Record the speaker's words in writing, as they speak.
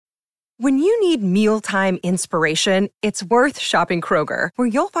When you need mealtime inspiration, it's worth shopping Kroger, where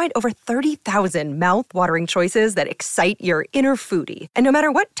you'll find over 30,000 mouth-watering choices that excite your inner foodie. And no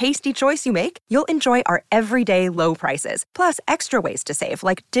matter what tasty choice you make, you'll enjoy our everyday low prices, plus extra ways to save,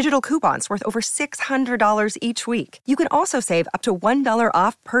 like digital coupons worth over $600 each week. You can also save up to $1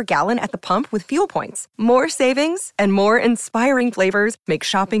 off per gallon at the pump with fuel points. More savings and more inspiring flavors make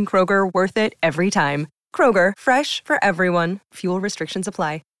shopping Kroger worth it every time. Kroger, fresh for everyone. Fuel restrictions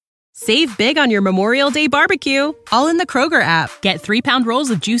apply. Save big on your Memorial Day barbecue, all in the Kroger app. Get 3-pound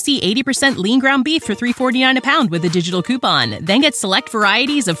rolls of juicy 80% lean ground beef for $3.49 a pound with a digital coupon. Then get select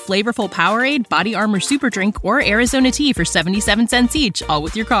varieties of flavorful Powerade, Body Armor Super Drink, or Arizona tea for 77 cents each, all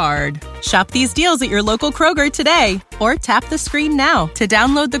with your card. Shop these deals at your local Kroger today, or tap the screen now to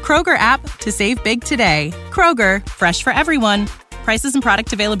download the Kroger app to save big today. Kroger, fresh for everyone. Prices and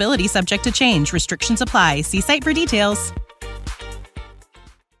product availability subject to change. Restrictions apply. See site for details.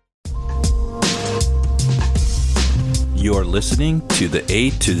 You're listening to the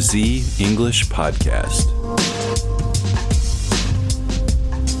A to Z English Podcast.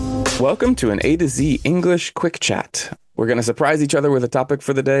 Welcome to an A to Z English Quick Chat. We're going to surprise each other with a topic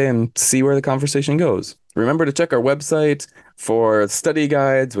for the day and see where the conversation goes. Remember to check our website for study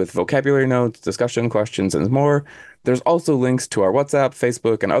guides with vocabulary notes, discussion questions, and more. There's also links to our WhatsApp,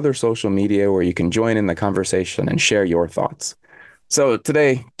 Facebook, and other social media where you can join in the conversation and share your thoughts. So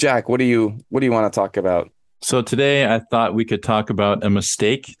today, Jack, what do you want to talk about? So today I thought we could talk about a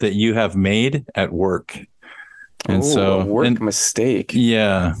mistake that you have made at work. And a work mistake.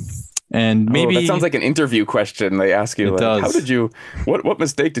 Yeah. And maybe that sounds like an interview question. They ask you, like, how did you, what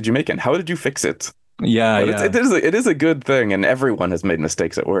mistake did you make and how did you fix it? Yeah. But it is a good thing, and everyone has made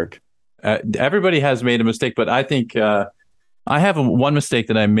mistakes at work. Everybody has made a mistake, but I think I have one mistake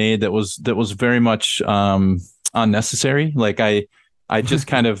that I made that was very much unnecessary. Like I just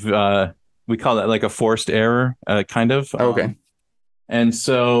kind of we call that like a forced error, kind of. Okay. And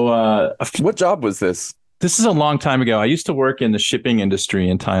so, what job was this? This is a long time ago. I used to work in the shipping industry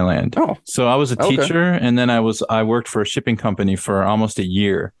in Thailand. Oh, so I was a teacher, and then I worked for a shipping company for almost a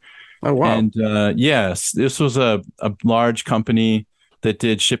year. Oh, wow. And yes, this was a large company that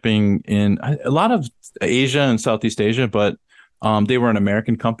did shipping in a lot of Asia and Southeast Asia, but they were an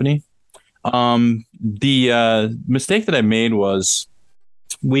American company. The mistake that I made was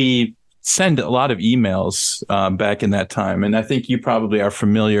we send a lot of emails back in that time. And I think you probably are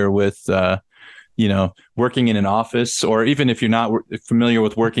familiar with, working in an office, or even if you're not familiar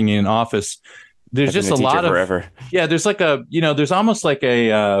with working in an office, there's just a lot of, there's like there's almost like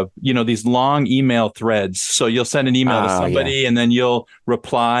these long email threads. So you'll send an email to somebody and then you'll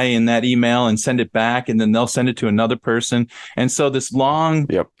reply in that email and send it back, and then they'll send it to another person. And so this long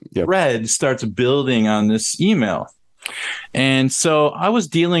thread starts building on this email. And so I was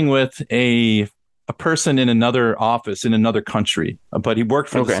dealing with a person in another office in another country, but he worked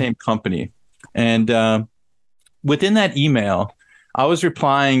for the same company. And within that email, I was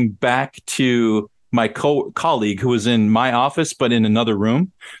replying back to my colleague who was in my office, but in another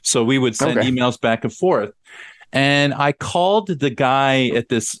room. So we would send emails back and forth. And I called the guy at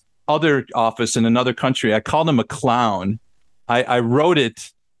this other office in another country. I called him a clown. I wrote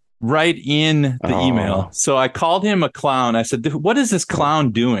it right in the email. So I called him a clown. I said, "What is this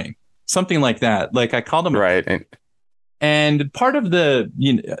clown doing?" Something like that. Like I called him. Right. And part of the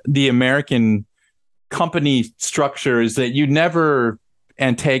American company structure is that you never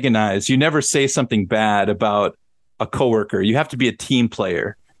antagonize. You never say something bad about a coworker. You have to be a team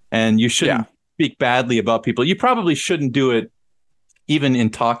player, and you shouldn't speak badly about people. You probably shouldn't do it even in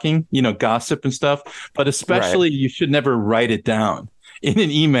talking, gossip and stuff, but especially you should never write it down in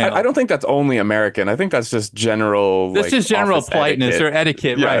an email. I don't think that's only American. I think that's just general. That's just general politeness etiquette. Or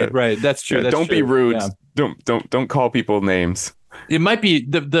etiquette. Yeah. Right. That's true. That's don't true. Be rude. Yeah. Don't call people names. It might be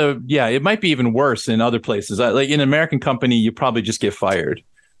it might be even worse in other places. Like in an American company, you probably just get fired.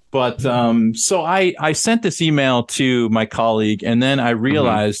 But so I sent this email to my colleague, and then I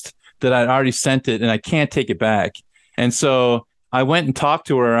realized that I'd already sent it and I can't take it back. And so I went and talked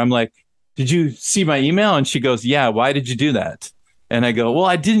to her. I'm like, "Did you see my email?" And she goes, "Yeah, why did you do that?" And I go, "Well,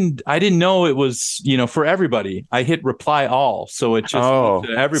 I didn't know it was, for everybody. I hit reply all. So it just went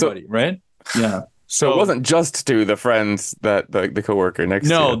to everybody, right?" Yeah. So it wasn't just to the friends that the coworker next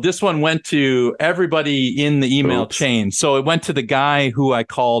to you. No, this one went to everybody in the email chain. So it went to the guy who I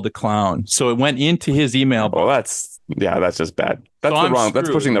called a clown. So it went into his email. Well, that's just bad. That's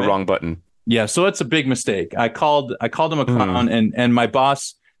pushing the wrong button. Yeah, so it's a big mistake. I called him a clown, and my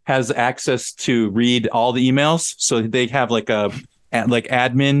boss has access to read all the emails. So they have like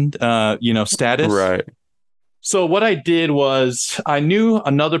admin status. Right. So what I did was I knew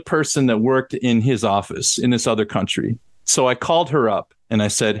another person that worked in his office in this other country. So I called her up and I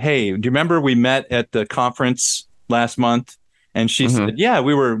said, "Hey, do you remember we met at the conference last month?" And she said, "Yeah,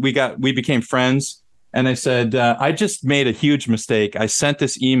 we became friends." And I said, "I just made a huge mistake. I sent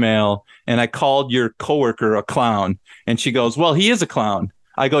this email and I called your coworker a clown." And she goes, "Well, he is a clown."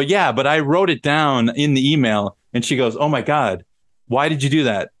 I go, "Yeah, but I wrote it down in the email." And she goes, "Oh my God, why did you do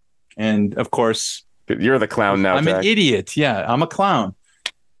that?" And of course, you're the clown now, I'm Jack. an idiot. Yeah, I'm a clown.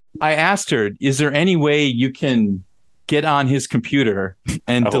 I asked her, "Is there any way you can get on his computer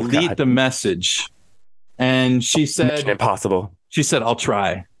and delete the message?" And she said, Mission impossible. She said, "I'll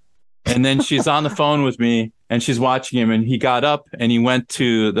try." And then she's on the phone with me and she's watching him, and he got up and he went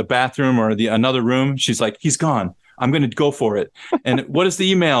to the bathroom or another room. She's like, "He's gone. I'm going to go for it." And what is the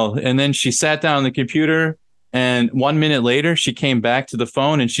email? And then she sat down on the computer, and 1 minute later she came back to the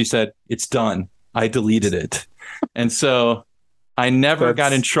phone and she said, "It's done. I deleted it." And so I never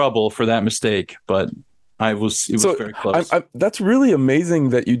got in trouble for that mistake, but it was very close. That's really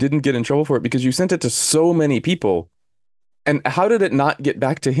amazing that you didn't get in trouble for it, because you sent it to so many people. And how did it not get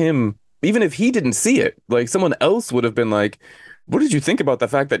back to him? Even if he didn't see it, like someone else would have been like, "What did you think about the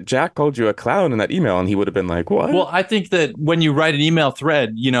fact that Jack called you a clown in that email?" And he would have been like, "What?" Well, I think that when you write an email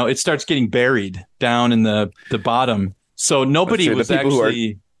thread, it starts getting buried down in the bottom. So nobody was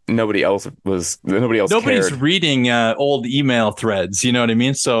actually... Nobody's cared. reading old email threads. You know what I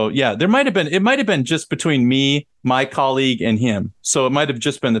mean? So yeah, it might have been just between me, my colleague, and him. So it might have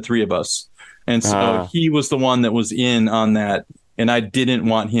just been the three of us. And so he was the one that was in on that, and I didn't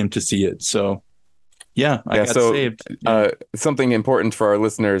want him to see it. So I got saved. Something important for our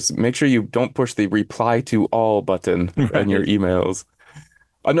listeners: make sure you don't push the reply to all button in your emails.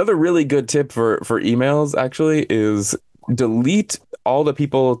 Another really good tip for emails actually is delete all the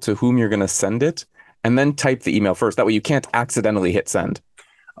people to whom you're going to send it, and then type the email first. That way you can't accidentally hit send.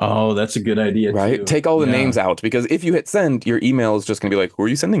 Oh, that's a good idea, right? Too. Take all the names out, because if you hit send, your email is just going to be like, "Who are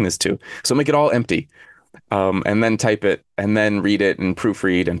you sending this to?" So make it all empty, and then type it, and then read it and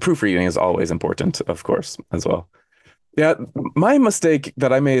proofread. And proofreading is always important, of course, as well. Yeah, my mistake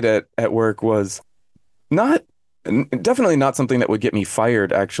that I made at work was definitely not something that would get me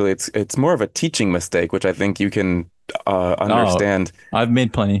fired. Actually, it's more of a teaching mistake, which I think you can understand. I've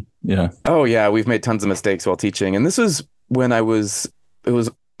made plenty. Yeah. Oh yeah, we've made tons of mistakes while teaching, and this was when it was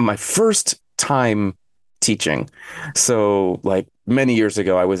my first time teaching. So like many years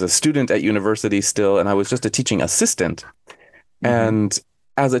ago, I was a student at university still, and I was just a teaching assistant. Mm-hmm. And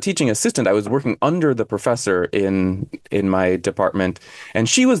as a teaching assistant, I was working under the professor in my department, and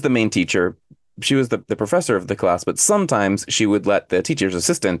she was the main teacher. She was the professor of the class, but sometimes she would let the teacher's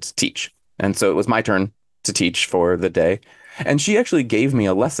assistant teach. And so it was my turn to teach for the day. And she actually gave me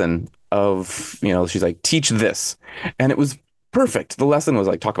a lesson of, she's like, "Teach this." And it was perfect. The lesson was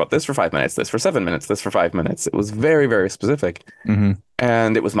like, talk about this for 5 minutes, this for 7 minutes, this for 5 minutes. It was very, very specific. Mm-hmm.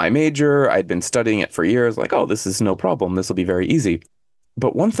 And it was my major. I'd been studying it for years. Like, oh, this is no problem. This will be very easy.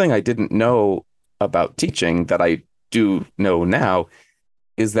 But one thing I didn't know about teaching that I do know now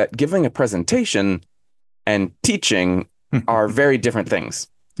is that giving a presentation and teaching are very different things.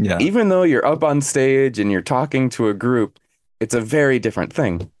 Yeah. Even though you're up on stage and you're talking to a group, it's a very different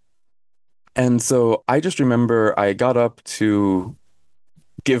thing. And so I just remember I got up to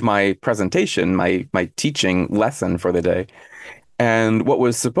give my presentation, my teaching lesson for the day. And what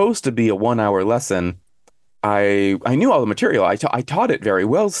was supposed to be a 1 hour lesson, I knew all the material. I taught it very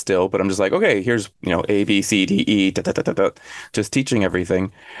well still, but I'm just like, okay, here's, A, B, C, D, E, da, da, da, da, da, just teaching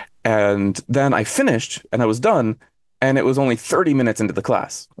everything. And then I finished and I was done, and it was only 30 minutes into the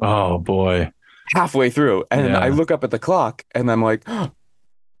class. Oh boy. Halfway through. And I look up at the clock and I'm like,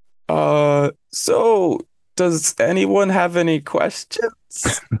 so does anyone have any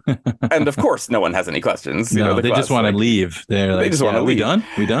questions? And of course, no one has any questions. No, they just want to leave. They just want to leave.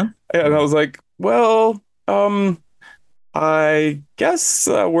 We done? And I was like, well, I guess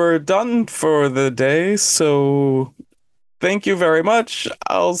we're done for the day. So thank you very much.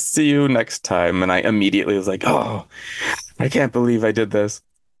 I'll see you next time. And I immediately was like, oh, I can't believe I did this.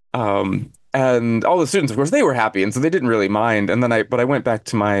 And all the students, of course, they were happy, and so they didn't really mind. And then I went back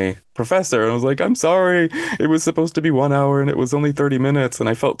to my professor and I was like, I'm sorry, it was supposed to be 1 hour and it was only 30 minutes. And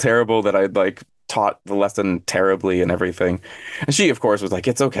I felt terrible that I'd taught the lesson terribly and everything. And she, of course, was like,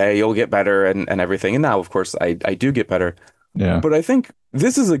 it's okay, you'll get better and everything. And now, of course, I do get better. Yeah. But I think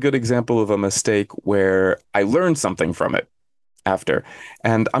this is a good example of a mistake where I learned something from it after.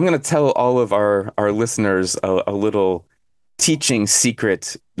 And I'm going to tell all of our listeners a little teaching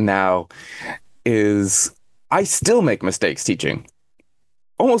secret now. Is I still make mistakes teaching.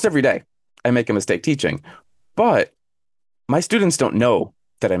 Almost every day I make a mistake teaching. But my students don't know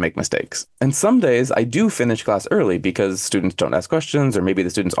that I make mistakes. And some days I do finish class early because students don't ask questions, or maybe the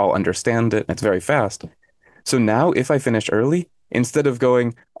students all understand it and it's very fast. So now if I finish early, instead of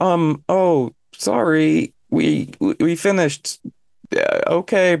going, oh, sorry, we finished.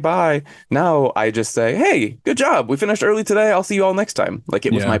 Okay, bye. Now I just say, hey, good job. We finished early today. I'll see you all next time. Like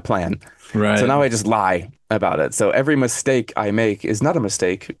it was my plan. Right. So now I just lie about it. So every mistake I make is not a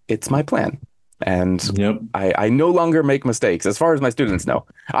mistake. It's my plan. And I no longer make mistakes as far as my students know.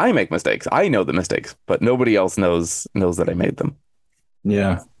 I make mistakes. I know the mistakes, but nobody else knows that I made them.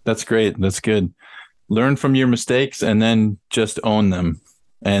 Yeah, that's great. That's good. Learn from your mistakes and then just own them.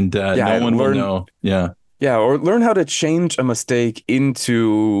 And no one will know. Yeah. Yeah, or learn how to change a mistake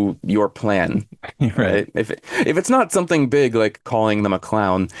into your plan. Right. If it's not something big like calling them a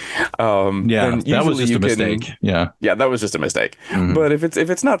clown, then that was just a mistake. Yeah, that was just a mistake. Mm-hmm. But if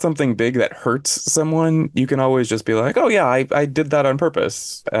it's not something big that hurts someone, you can always just be like, oh yeah, I did that on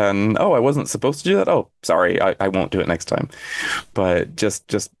purpose, and oh, I wasn't supposed to do that. Oh, sorry, I won't do it next time. But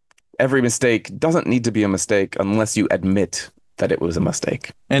just every mistake doesn't need to be a mistake unless you admit that it was a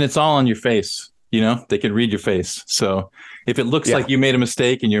mistake. And it's all on your face. You know, they can read your face. So if it looks like you made a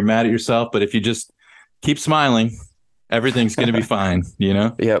mistake and you're mad at yourself, but if you just keep smiling, everything's going to be fine, you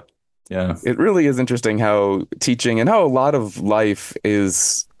know? Yep. Yeah. It really is interesting how teaching and how a lot of life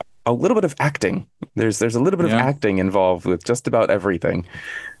is a little bit of acting. There's a little bit of acting involved with just about everything.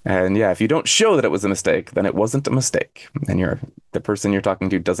 And if you don't show that it was a mistake, then it wasn't a mistake. And the person you're talking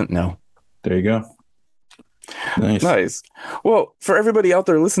to doesn't know. There you go. Nice. Well, for everybody out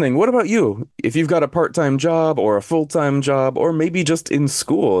there listening, what about you? If you've got a part-time job or a full-time job, or maybe just in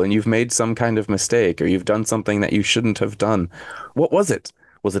school and you've made some kind of mistake, or you've done something that you shouldn't have done, what was it?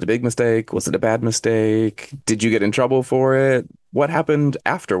 Was it a big mistake? Was it a bad mistake? Did you get in trouble for it? What happened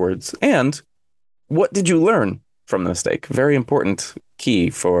afterwards? And what did you learn from the mistake? Very important key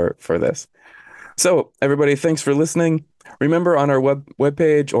for this. So everybody, thanks for listening. Remember, on our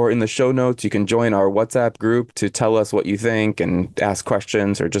webpage or in the show notes, you can join our WhatsApp group to tell us what you think and ask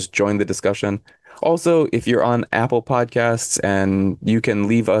questions or just join the discussion. Also, if you're on Apple Podcasts and you can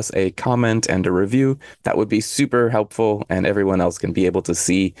leave us a comment and a review, that would be super helpful, and everyone else can be able to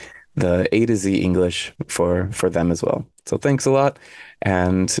see the A to Z English for them as well. So thanks a lot,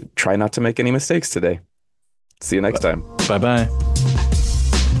 and try not to make any mistakes today. See you next time. Bye-bye.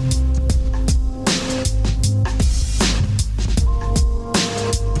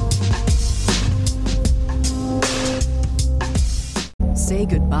 Say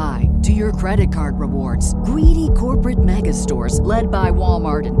goodbye to your credit card rewards. Greedy corporate mega stores, led by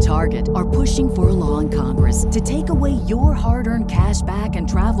Walmart and Target, are pushing for a law in Congress to take away your hard-earned cash back and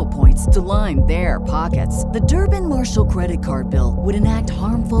travel points to line their pockets. The Durbin-Marshall credit card bill would enact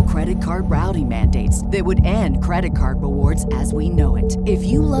harmful credit card routing mandates that would end credit card rewards as we know it. If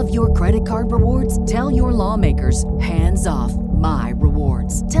you love your credit card rewards, tell your lawmakers, hands off my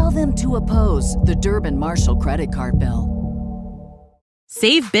rewards. Tell them to oppose the Durbin-Marshall credit card bill.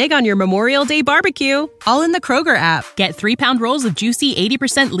 Save big on your Memorial Day barbecue, all in the Kroger app. Get 3-pound rolls of juicy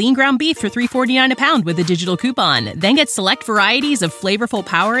 80% lean ground beef for $3.49 a pound with a digital coupon. Then get select varieties of flavorful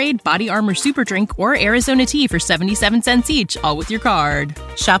Powerade, Body Armor Super Drink, or Arizona tea for 77 cents each, all with your card.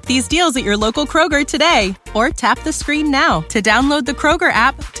 Shop these deals at your local Kroger today, or tap the screen now to download the Kroger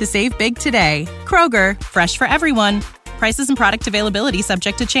app to save big today. Kroger, fresh for everyone. Prices and product availability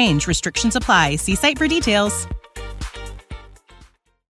subject to change. Restrictions apply. See site for details.